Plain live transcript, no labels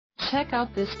Check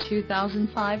out this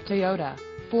 2005 Toyota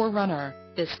 4Runner.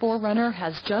 This 4Runner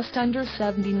has just under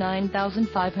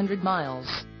 79,500 miles.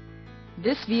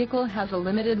 This vehicle has a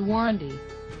limited warranty.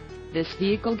 This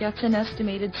vehicle gets an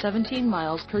estimated 17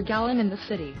 miles per gallon in the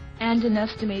city, and an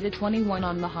estimated 21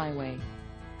 on the highway.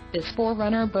 This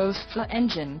 4Runner boasts an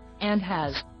engine, and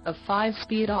has a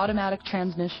 5-speed automatic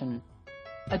transmission.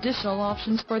 Additional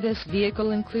options for this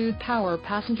vehicle include power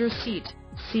passenger seat,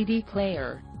 CD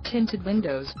player, tinted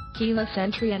windows, keyless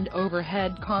entry and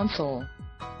overhead console.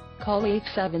 Call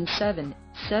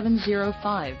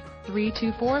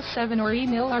 877-705-3247 or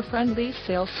email our friendly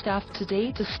sales staff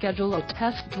today to schedule a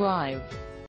test drive.